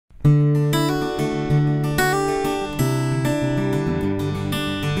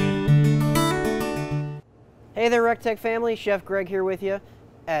Hey there, RecTech family. Chef Greg here with you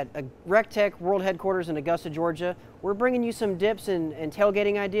at RecTech World Headquarters in Augusta, Georgia. We're bringing you some dips and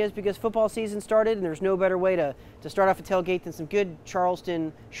tailgating ideas because football season started and there's no better way to start off a tailgate than some good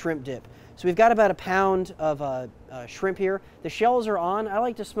Charleston shrimp dip. So we've got about a pound of shrimp here. The shells are on. I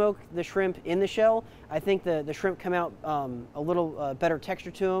like to smoke the shrimp in the shell. I think the shrimp come out a little better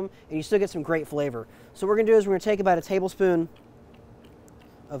texture to them, and you still get some great flavor. So what we're going to do is we're going to take about a tablespoon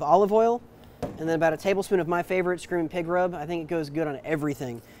of olive oil, and then about a tablespoon of my favorite Screaming Pig rub. I think it goes good on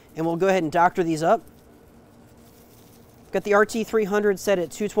everything. And we'll go ahead and doctor these up. Got the RT300 set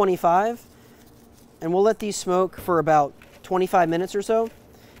at 225, and we'll let these smoke for about 25 minutes or so.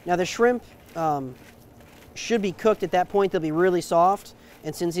 Now the shrimp should be cooked at that point. They'll be really soft,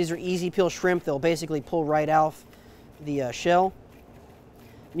 and since these are easy peel shrimp, they'll basically pull right off the shell.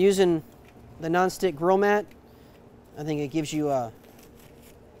 I'm using the non-stick grill mat. I think it gives you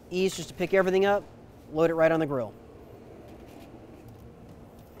ease just to pick everything up, load it right on the grill.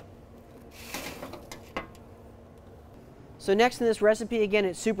 So next in this recipe, again,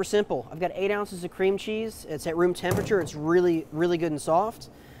 it's super simple. I've got 8 ounces of cream cheese. It's at room temperature. It's really, really good and soft.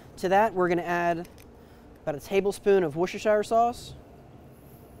 To that, we're gonna add about a tablespoon of Worcestershire sauce.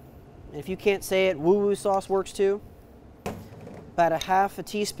 And if you can't say it, woo-woo sauce works too. About a half a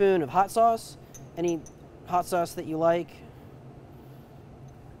teaspoon of hot sauce. Any hot sauce that you like.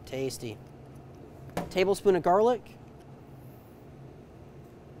 Tasty. Tablespoon of garlic.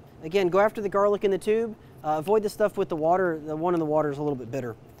 Again, go after the garlic in the tube. Avoid the stuff with the water. The one in the water is a little bit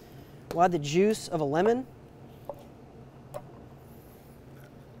bitter. We'll add the juice of a lemon.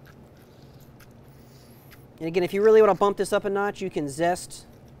 And again, if you really want to bump this up a notch, you can zest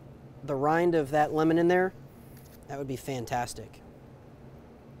the rind of that lemon in there. That would be fantastic.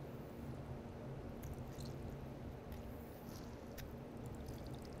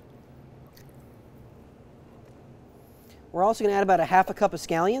 We're also going to add about a half a cup of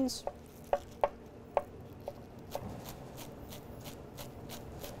scallions.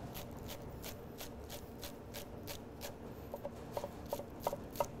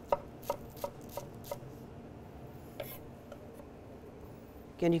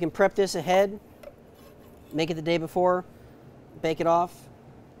 Again, you can prep this ahead, make it the day before, bake it off,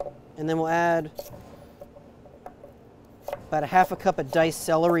 and then we'll add about a half a cup of diced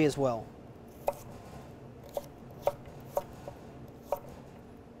celery as well.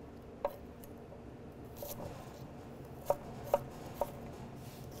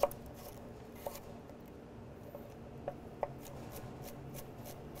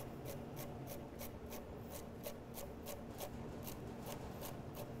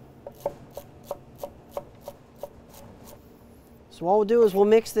 So all we'll do is we'll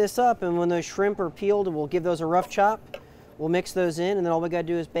mix this up, and when those shrimp are peeled, we'll give those a rough chop. We'll mix those in, and then all we gotta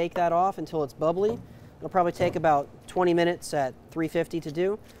do is bake that off until it's bubbly. It'll probably take about 20 minutes at 350 to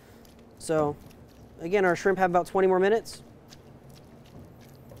do. So again, our shrimp have about 20 more minutes,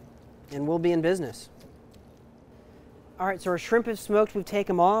 and we'll be in business. All right, so our shrimp is smoked. We've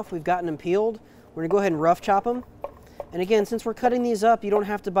taken them off. We've gotten them peeled. We're gonna go ahead and rough chop them. And again, since we're cutting these up, you don't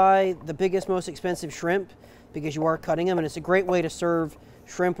have to buy the biggest, most expensive shrimp because you are cutting them, and it's a great way to serve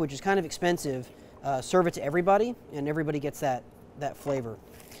shrimp, which is kind of expensive. Serve it to everybody, and everybody gets that flavor.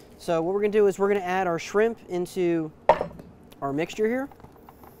 So what we're gonna do is we're gonna add our shrimp into our mixture here,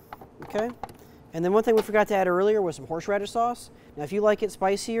 okay? And then one thing we forgot to add earlier was some horseradish sauce. Now if you like it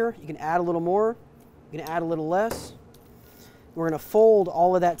spicier, you can add a little more, you can add a little less. We're gonna fold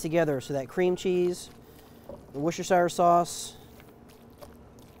all of that together, so that cream cheese, the Worcestershire sauce,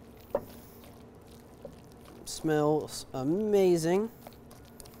 smells amazing.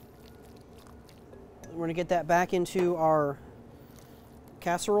 We're going to get that back into our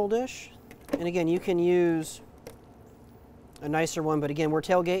casserole dish. And again, you can use a nicer one, but again, we're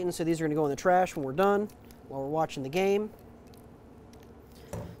tailgating, so these are going to go in the trash when we're done, while we're watching the game.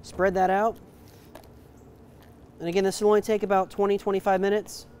 Spread that out. And again, this will only take about 20-25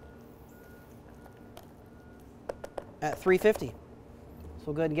 minutes at 350. So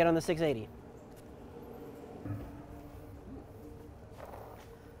we'll go ahead and get on the 680.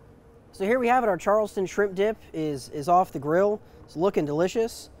 So here we have it. Our Charleston shrimp dip is off the grill. It's looking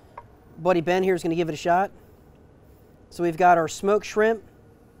delicious. Buddy Ben here is going to give it a shot. So we've got our smoked shrimp.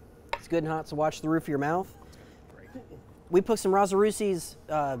 It's good and hot, so watch the roof of your mouth. We put some Razzarussi's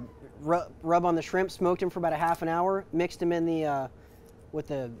rub on the shrimp, smoked them for about a half an hour, mixed them in with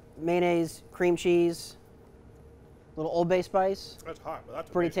the mayonnaise, cream cheese, a little Old Bay spice. That's hot, but that's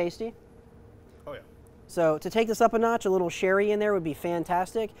pretty amazing. tasty. Oh yeah. So to take this up a notch, a little sherry in there would be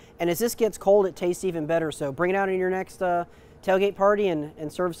fantastic. And as this gets cold, it tastes even better. So bring it out in your next tailgate party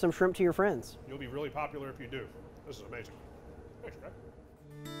and serve some shrimp to your friends. You'll be really popular if you do. This is amazing. Thanks,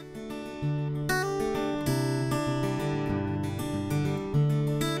 Greg.